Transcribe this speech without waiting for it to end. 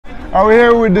We're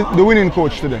here with the winning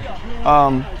coach today.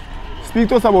 Speak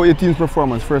to us about your team's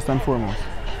performance first and foremost.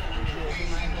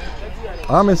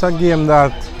 It's a game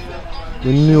that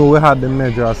we knew we had the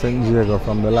measure of St. Jago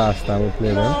from the last time we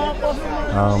played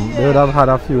them. They would have had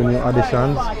a few new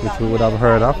additions which we would have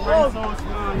heard of.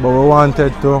 But we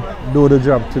wanted to do the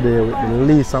job today with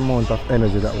the least amount of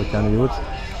energy that we can use.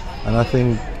 And I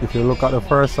think if you look at the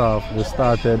first half, we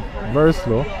started very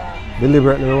slow.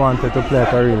 Deliberately we wanted to play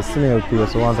at a real snail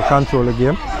pace. We wanted to control the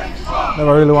game.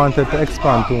 Never really wanted to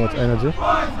expand too much energy.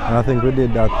 And I think we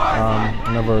did that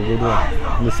in a very good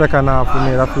way. In the second half we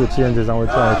made a few changes and we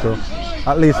tried to,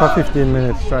 at least for 15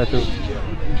 minutes, try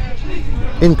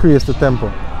to increase the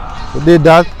tempo. We did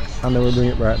that and then we bring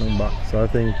it right back. So I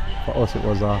think for us it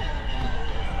was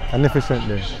an efficient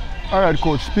day. Alright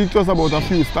coach, speak to us about a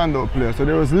few standout players. So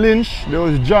there was Lynch, there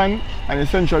was John and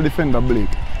essential defender Blake.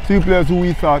 Two players who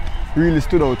we thought really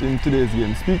stood out in today's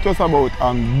game. Speak to us about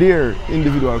their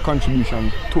individual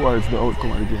contribution towards the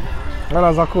outcome of the game. Well,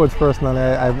 as a coach personally,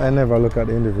 I never look at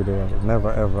the individual,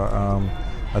 never ever.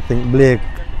 I think Blake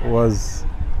was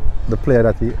the player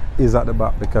that he is at the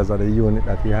back because of the unit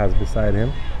that he has beside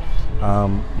him.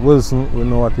 Wilson, we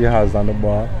know what he has on the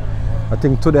ball. I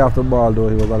think today after the ball though,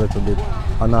 he was a little bit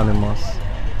anonymous.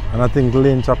 And I think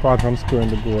Lynch, apart from scoring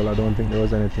the goal, I don't think there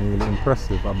was anything really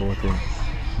impressive about him.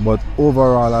 But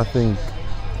overall, I think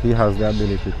he has the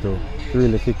ability to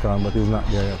really kick on, but he's not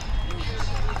there yet.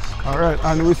 Alright,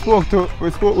 and we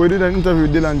did an interview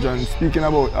with Dylan John speaking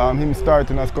about him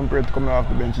starting as compared to coming off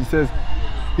the bench. He says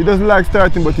he doesn't like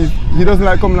starting, but he doesn't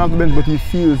like coming off the bench, but he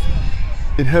feels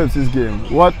it helps his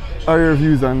game. What are your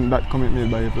views on that comment made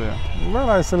by a player? Well,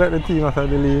 I select the team that I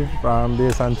believe,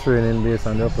 based on training, based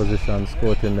on the opposition,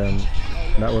 scouting them,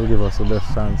 that will give us the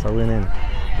best chance of winning.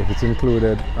 If it's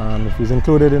included, if he's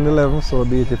included in the 11, so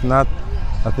be it. If not,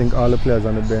 I think all the players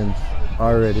on the bench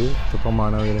are ready to come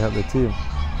on and really help the team.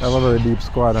 We have a very deep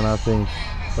squad and I think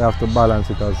we have to balance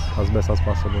it as best as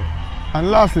possible.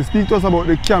 And lastly, speak to us about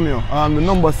the cameo, the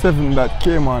number 7 that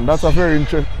came on. That's a very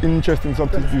interesting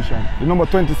substitution. The number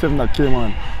 27 that came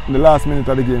on in the last minute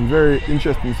of the game, very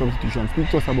interesting substitution. Speak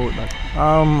to us about that.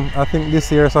 I think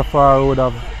this year so far we would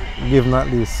have given at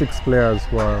least 6 players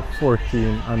who are 14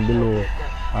 and below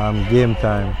game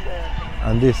time.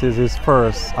 And this is his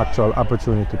first actual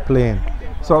opportunity playing.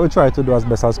 So what we try to do as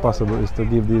best as possible is to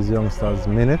give these youngsters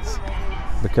minutes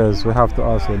because we have to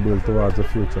also build towards the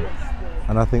future.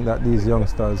 And I think that these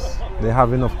youngsters, they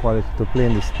have enough quality to play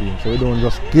in this team. So we don't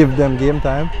just give them game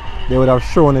time. They would have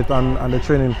shown it on the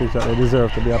training pitch that they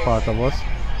deserve to be a part of us.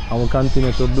 And we'll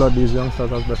continue to blood these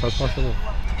youngsters as best as possible.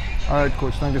 Alright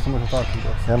coach, thank you so much for talking to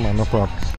us. Yeah man, no problem.